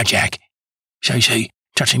 "Here we are, Jack," says he,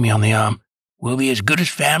 touching me on the arm. "We'll be as good as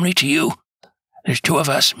family to you. There's 2 of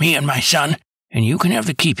us, me and my son, and you can have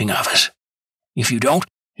the keeping of us. If you don't,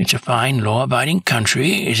 it's a fine, law-abiding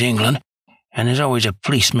country, is England, and there's always a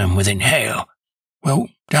policeman within hail." Well,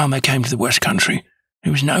 down they came to the West Country.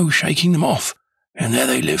 There was no shaking them off, and there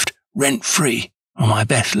they lived, rent-free, on my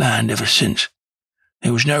best land ever since.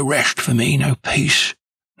 There was no rest for me, no peace,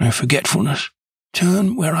 no forgetfulness.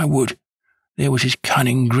 Turn where I would, there was his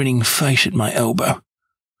cunning, grinning face at my elbow.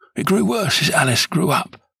 It grew worse as Alice grew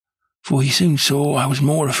up, for he soon saw I was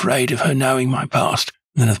more afraid of her knowing my past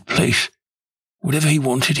than of the police. Whatever he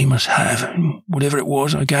wanted he must have, and whatever it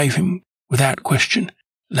was I gave him, without question.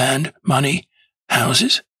 Land, money,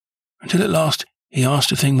 houses, until at last he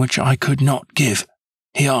asked a thing which I could not give.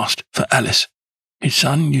 He asked for Alice. His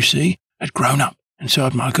son, you see, had grown up, and so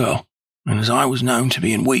had my girl, and as I was known to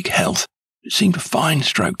be in weak health, it seemed a fine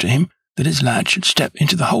stroke to him that his lad should step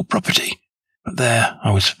into the whole property. But there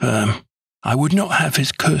I was firm. I would not have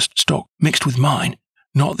his cursed stock mixed with mine.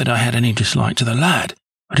 Not that I had any dislike to the lad,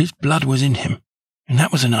 but his blood was in him, and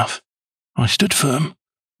that was enough. I stood firm.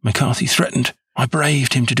 McCarthy threatened. I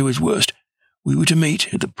braved him to do his worst. We were to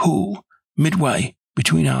meet at the pool, midway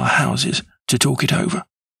between our houses, to talk it over.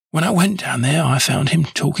 When I went down there, I found him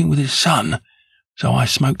talking with his son, so I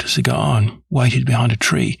smoked a cigar and waited behind a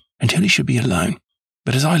tree until he should be alone.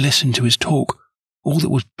 But as I listened to his talk, all that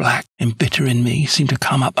was black and bitter in me seemed to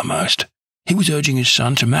come uppermost. He was urging his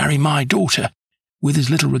son to marry my daughter, with as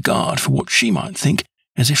little regard for what she might think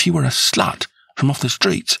as if she were a slut from off the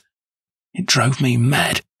streets. It drove me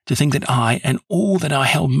mad to think that I, and all that I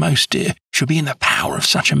held most dear, should be in the power of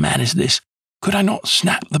such a man as this. Could I not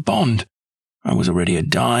snap the bond? I was already a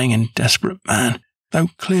dying and desperate man. Though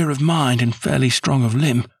clear of mind and fairly strong of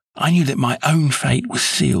limb, I knew that my own fate was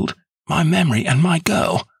sealed. My memory and my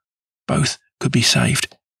girl, both could be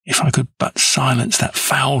saved, if I could but silence that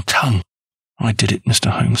foul tongue. I did it,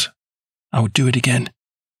 Mr. Holmes. I would do it again.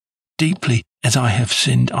 Deeply as I have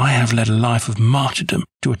sinned, I have led a life of martyrdom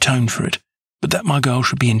to atone for it. But that my girl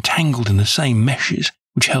should be entangled in the same meshes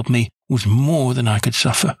which held me was more than I could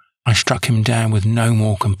suffer. I struck him down with no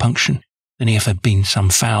more compunction than if he had been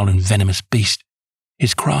some foul and venomous beast.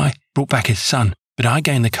 His cry brought back his son, but I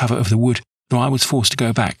gained the cover of the wood, though I was forced to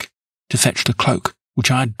go back to fetch the cloak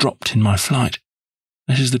which I had dropped in my flight.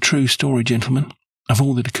 This is the true story, gentlemen, of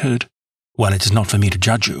all that occurred. Well, it is not for me to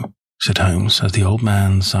judge you, said Holmes, as the old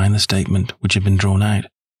man signed the statement which had been drawn out.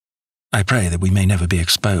 I pray that we may never be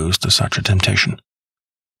exposed to such a temptation.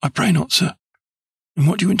 I pray not, sir. And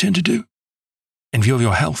what do you intend to do? In view of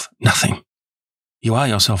your health, nothing. You are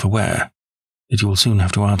yourself aware that you will soon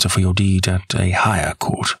have to answer for your deed at a higher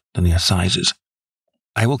court than the assizes.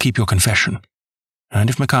 I will keep your confession, and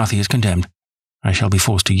if McCarthy is condemned, I shall be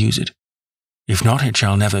forced to use it. If not, it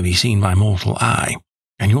shall never be seen by mortal eye,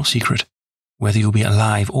 and your secret, whether you be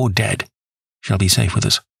alive or dead, shall be safe with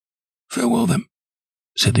us. Farewell, then,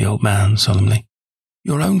 said the old man solemnly.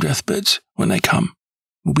 Your own deathbeds, when they come,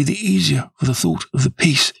 will be the easier for the thought of the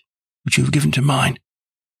peace which you have given to mine.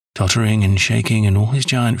 Tottering and shaking in all his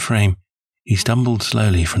giant frame, he stumbled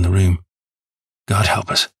slowly from the room. God help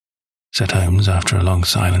us, said Holmes after a long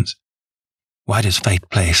silence. Why does fate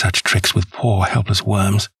play such tricks with poor helpless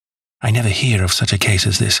worms? I never hear of such a case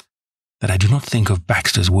as this, that I do not think of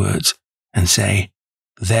Baxter's words, and say,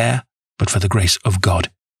 there, but for the grace of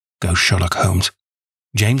God, goes Sherlock Holmes.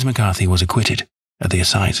 James McCarthy was acquitted at the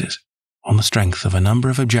assizes, on the strength of a number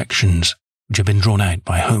of objections which had been drawn out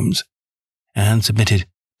by Holmes, and submitted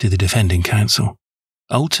to the defending counsel.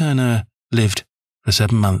 Old Turner lived for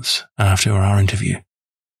 7 months after our interview,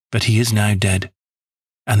 but he is now dead,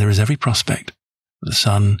 and there is every prospect that the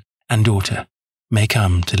son and daughter may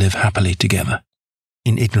come to live happily together,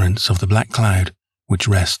 in ignorance of the black cloud which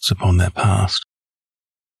rests upon their past.